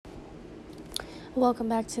Welcome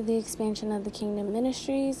back to the expansion of the Kingdom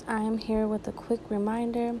Ministries. I am here with a quick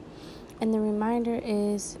reminder, and the reminder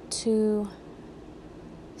is to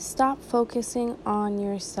stop focusing on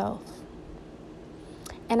yourself.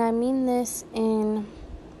 And I mean this in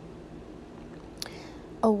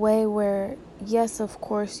a way where, yes, of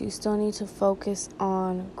course, you still need to focus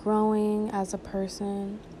on growing as a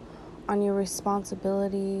person, on your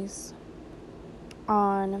responsibilities,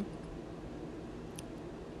 on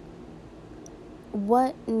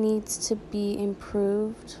what needs to be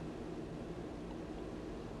improved,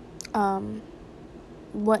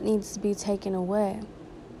 what needs to be taken away.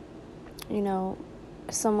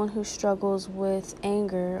 Someone who struggles with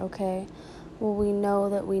anger, okay, well, we know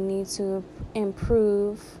that we need to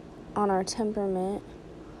improve on our temperament,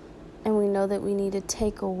 and we know that we need to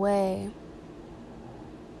take away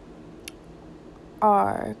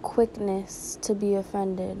our quickness to be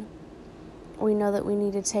offended. We know that we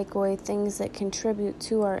need to take away things that contribute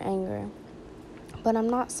to our anger. But I'm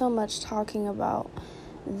not so much talking about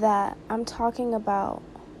that. I'm talking about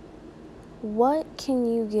what can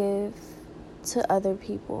you give to other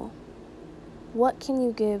people? What can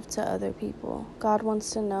you give to other people? God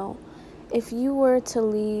wants to know, if you were to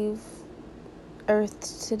leave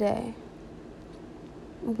earth today,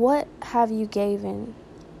 what have you given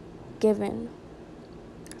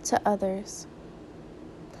to others?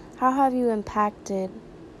 How have you impacted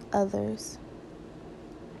others?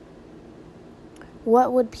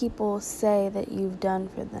 What would people say that you've done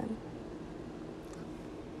for them?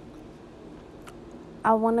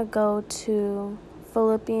 I want to go to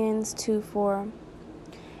Philippians 2:4.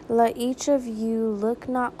 Let each of you look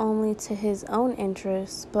not only to his own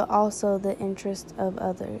interests, but also the interest of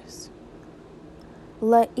others.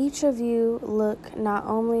 Let each of you look not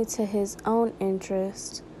only to his own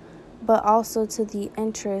interest, but also to the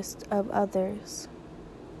interest of others.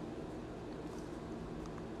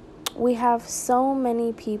 We have so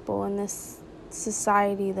many people in this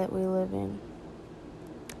society that we live in.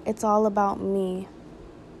 It's all about me,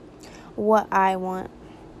 what I want.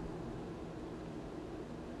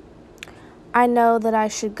 I know that I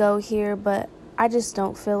should go here, but I just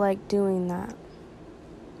don't feel like doing that.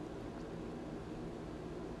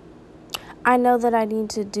 I know that I need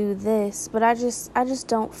to do this, but I just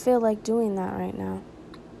don't feel like doing that right now.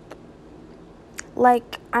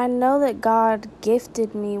 Like, I know that God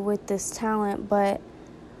gifted me with this talent, but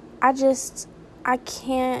I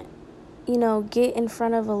can't, get in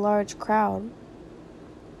front of a large crowd.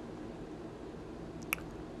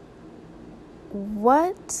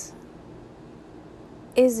 What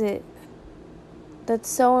is it that's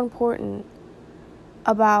so important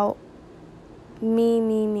about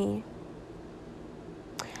me?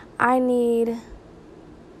 I need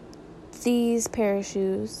these pair of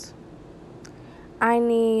shoes. I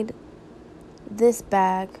need this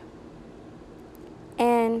bag.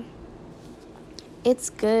 And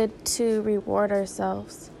it's good to reward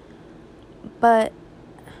ourselves. But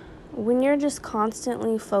when you're just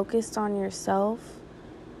constantly focused on yourself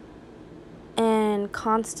and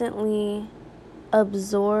constantly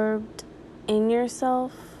absorbed in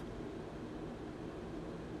yourself,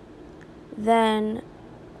 then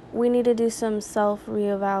we need to do some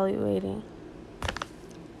self-reevaluating.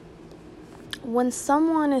 When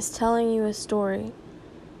someone is telling you a story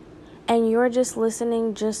and you're just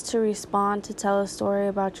listening just to respond to tell a story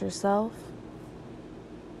about yourself,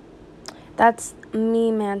 that's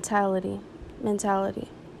me mentality.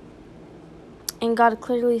 And God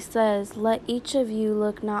clearly says, let each of you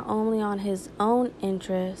look not only on his own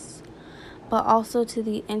interests, but also to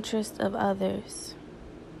the interest of others.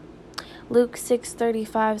 Luke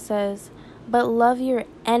 6:35 says, but love your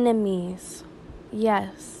enemies.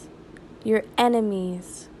 Yes, your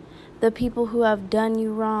enemies. The people who have done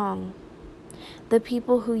you wrong. The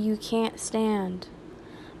people who you can't stand.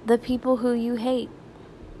 The people who you hate.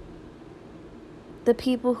 The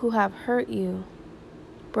people who have hurt you,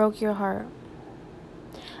 broke your heart.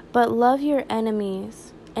 But love your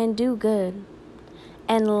enemies and do good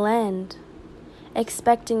and lend,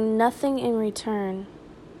 expecting nothing in return.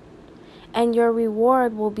 And your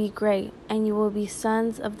reward will be great, and you will be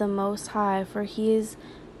sons of the Most High, for he is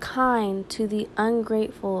kind to the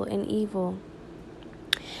ungrateful and evil.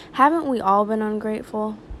 Haven't we all been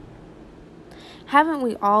ungrateful? Haven't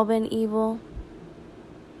we all been evil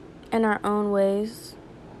in our own ways,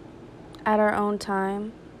 at our own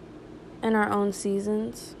time, in our own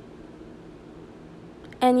seasons?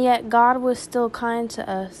 And yet God was still kind to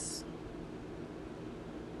us.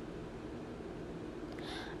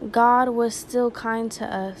 God was still kind to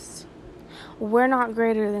us. We're not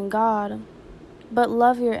greater than God. But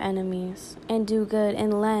love your enemies, and do good,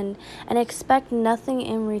 and lend, and expect nothing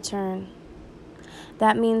in return.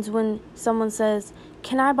 That means when someone says,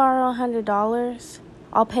 "Can I borrow $100?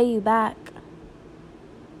 I'll pay you back."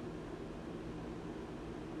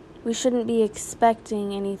 We shouldn't be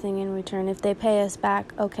expecting anything in return. If they pay us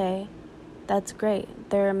back, okay, that's great.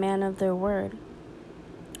 They're a man of their word.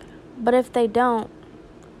 But if they don't,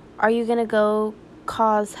 are you going to go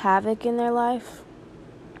cause havoc in their life?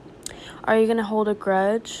 Are you going to hold a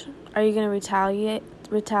grudge? Are you going to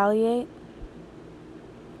retaliate?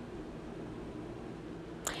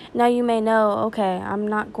 Now you may know, okay, I'm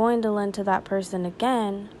not going to lend to that person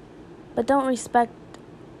again, but don't expect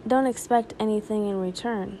anything in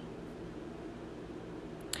return.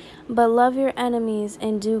 But love your enemies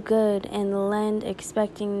and do good and lend,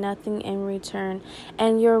 expecting nothing in return,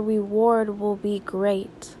 and your reward will be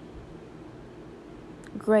great.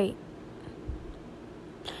 Great.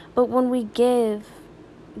 But when we give,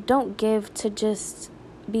 don't give to just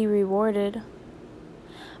be rewarded.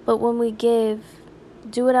 But when we give,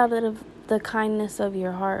 do it out of the kindness of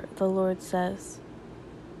your heart, the Lord says.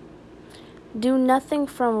 Do nothing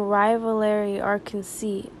from rivalry or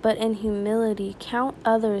conceit, but in humility count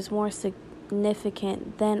others more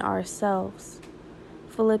significant than ourselves.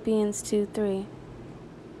 Philippians 2:3.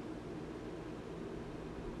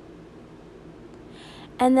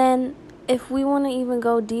 And then, if we want to even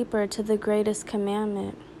go deeper to the greatest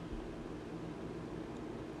commandment,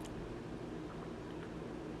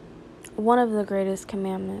 one of the greatest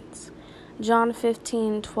commandments, John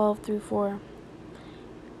 15:12-4.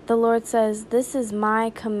 The Lord says, "This is my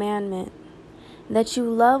commandment, that you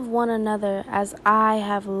love one another as I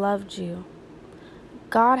have loved you."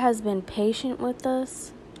 God has been patient with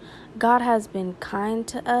us. God has been kind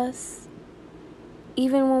to us.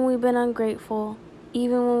 Even when we've been ungrateful,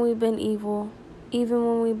 even when we've been evil, even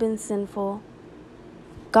when we've been sinful,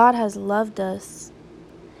 God has loved us.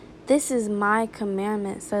 "This is my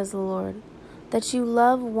commandment," says the Lord, "that you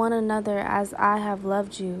love one another as I have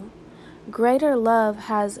loved you. Greater love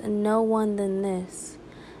has no one than this,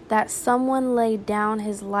 that someone laid down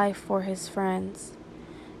his life for his friends.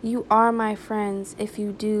 You are my friends if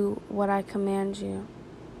you do what I command you."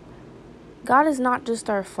 God is not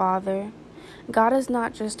just our Father. God is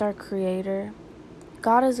not just our Creator.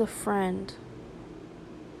 God is a friend.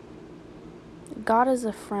 God is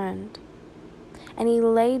a friend. And He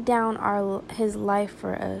laid down His life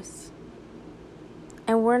for us.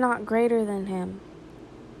 And we're not greater than Him.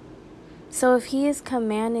 So if He is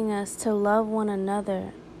commanding us to love one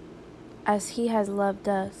another as He has loved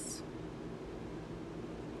us,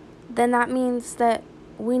 then that means that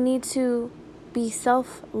we need to be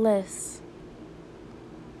selfless.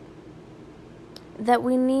 That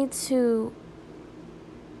we need to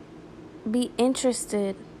be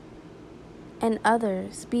interested in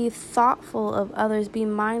others, be thoughtful of others, be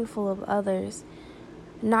mindful of others.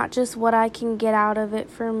 Not just what I can get out of it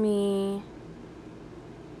for me.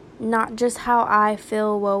 Not just how I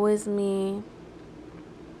feel, woe is me.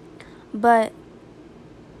 But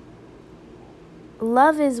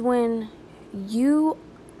love is when you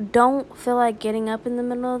don't feel like getting up in the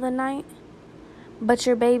middle of the night, but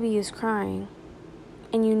your baby is crying,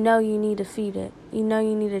 and you know you need to feed it. You know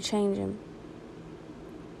you need to change him.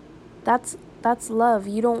 That's love.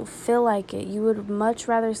 You don't feel like it. You would much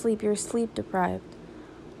rather sleep. You're sleep deprived.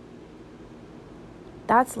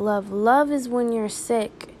 That's love. Love is when you're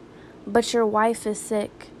sick, but your wife is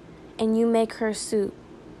sick, and you make her soup.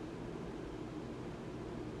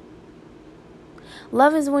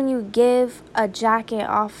 Love is when you give a jacket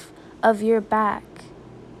off of your back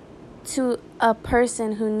to a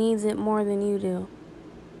person who needs it more than you do.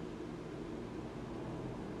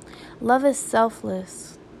 Love is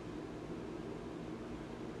selfless.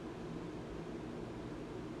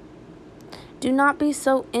 Do not be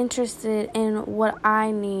so interested in what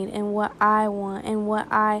I need and what I want and what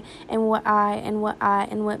I and what I and what I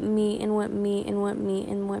and what me and what me and what me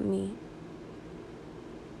and what me.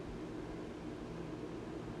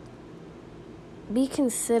 Be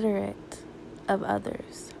considerate of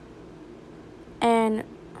others. And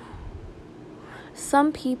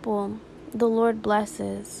some people the Lord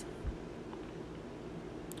blesses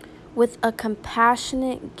with a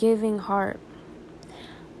compassionate, giving heart.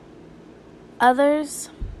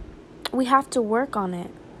 Others, we have to work on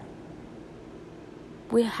it.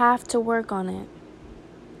 We have to work on it.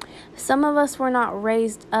 Some of us were not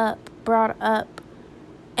raised up, brought up,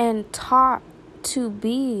 and taught to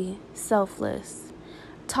be selfless,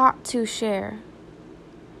 taught to share,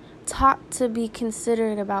 taught to be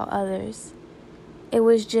considerate about others. It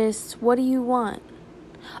was just, what do you want?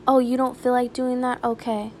 Oh, you don't feel like doing that?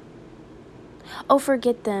 Okay. Oh,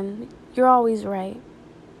 forget them. You're always right.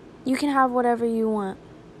 You can have whatever you want.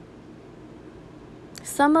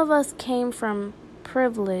 Some of us came from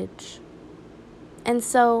privilege. And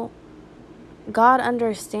so God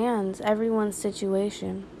understands everyone's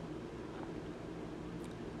situation.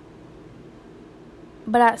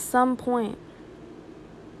 But at some point,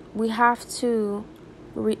 we have to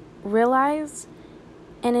realize,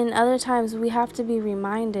 and in other times we have to be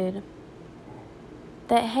reminded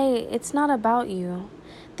that, hey, it's not about you.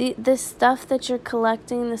 The stuff that you're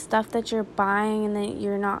collecting, the stuff that you're buying and that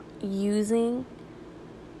you're not using,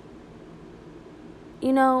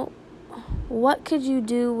 what could you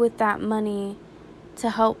do with that money to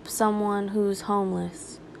help someone who's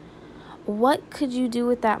homeless? What could you do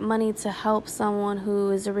with that money to help someone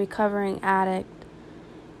who is a recovering addict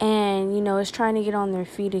and, is trying to get on their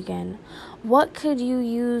feet again? What could you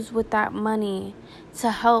use with that money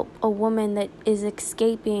to help a woman that is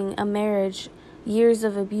escaping a marriage, years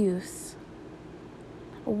of abuse?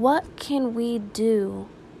 What can we do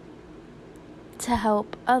to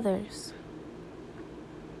help others?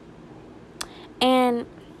 And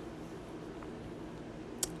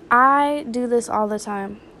I do this all the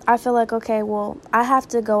time. I feel like, okay, well, I have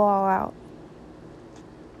to go all out.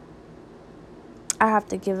 I have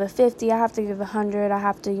to give a 50, I have to give 100, I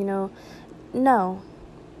have to, no.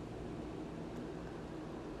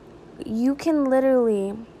 You can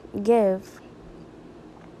literally give,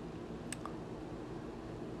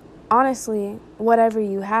 honestly, whatever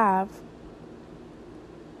you have,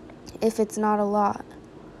 if it's not a lot.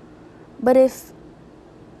 But if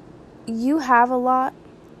you have a lot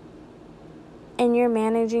and you're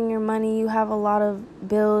managing your money, you have a lot of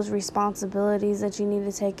bills, responsibilities that you need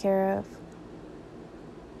to take care of,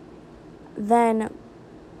 then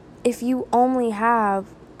if you only have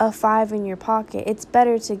a 5 in your pocket, it's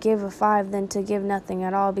better to give a 5 than to give nothing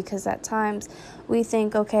at all, because at times we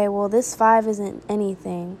think, okay, well, this 5 isn't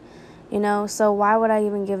anything, so why would I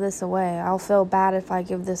even give this away? I'll feel bad if I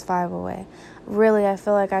give this 5 away. Really, I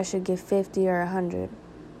feel like I should give 50 or 100.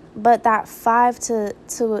 But that 5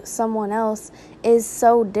 to someone else is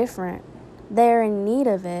so different. They're in need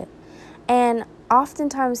of it. And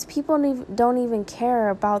oftentimes people don't even care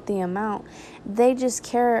about the amount. They just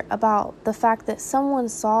care about the fact that someone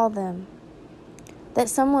saw them, that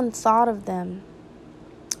someone thought of them.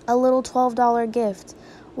 A little $12 gift.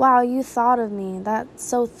 Wow, you thought of me. That's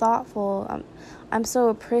so thoughtful. I'm so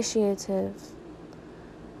appreciative.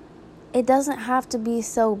 It doesn't have to be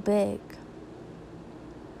so big.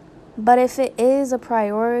 But if it is a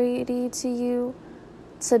priority to you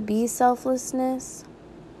to be selflessness,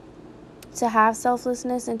 to have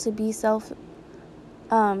selflessness and to be you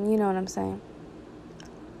know what I'm saying,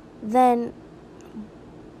 then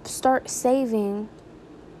start saving.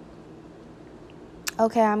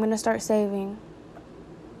 Okay, I'm going to start saving.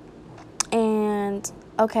 And,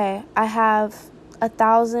 okay, I have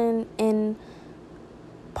 1,000 in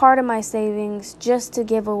part of my savings just to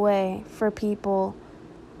give away for people,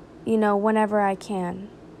 whenever I can.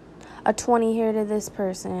 A 20 here to this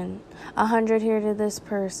person, 100 here to this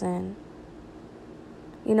person,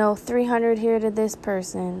 300 here to this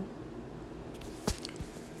person.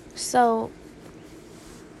 So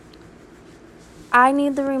I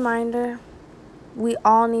need the reminder. We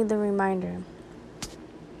all need the reminder.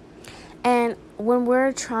 And when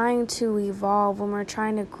we're trying to evolve, when we're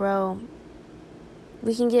trying to grow,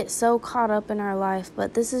 we can get so caught up in our life.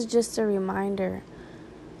 But this is just a reminder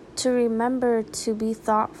to remember to be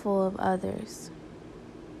thoughtful of others,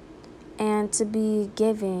 and to be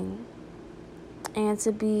giving, and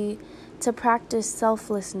to practice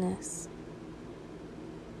selflessness.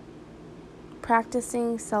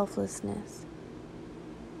 Practicing selflessness.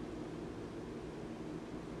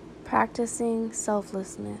 Practicing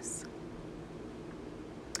selflessness.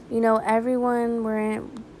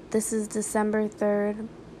 Everyone, this is December 3rd.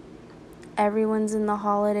 Everyone's in the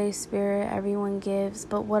holiday spirit. Everyone gives.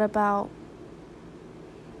 But what about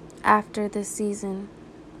after this season?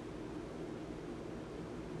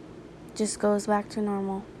 Just goes back to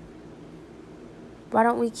normal. Why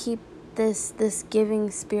don't we keep this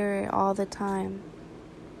giving spirit all the time?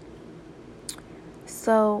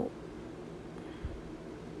 So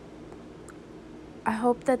I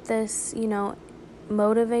hope that this,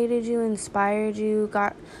 motivated you, inspired you,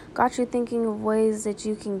 got you thinking of ways that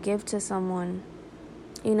you can give to someone.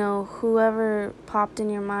 Whoever popped in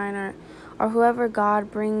your mind, or whoever God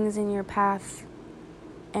brings in your path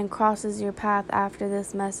and crosses your path after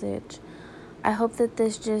this message. I hope that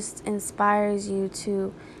this just inspires you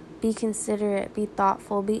to be considerate, be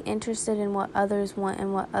thoughtful, be interested in what others want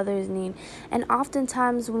and what others need. And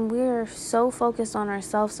oftentimes when we're so focused on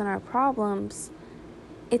ourselves and our problems,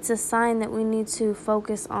 it's a sign that we need to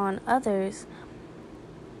focus on others.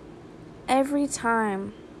 Every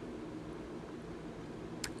time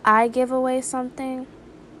I give away something,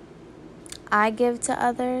 I give to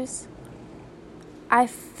others, I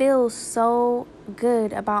feel so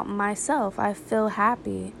good about myself. I feel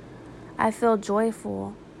happy. I feel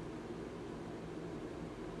joyful.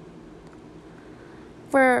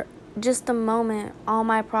 For just a moment, all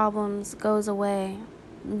my problems goes away,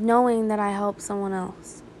 knowing that I helped someone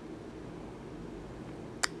else.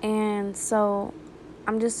 And so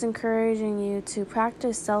I'm just encouraging you to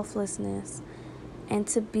practice selflessness and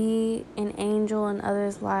to be an angel in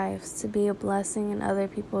others' lives, to be a blessing in other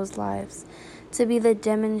people's lives, to be the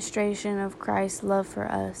demonstration of Christ's love for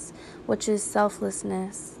us, which is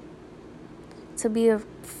selflessness, to be a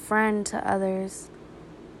friend to others.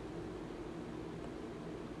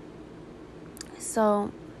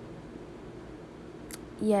 So,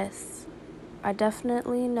 yes, I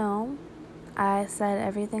definitely know I said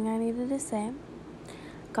everything I needed to say.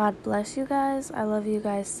 God bless you guys. I love you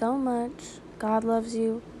guys so much. God loves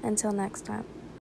you. Until next time.